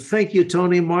bless you. Thank you,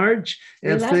 Tony Marge.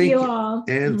 And thank you all.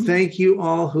 And thank you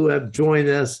all who have joined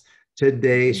us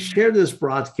today. Share this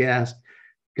broadcast.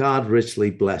 God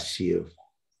richly bless you.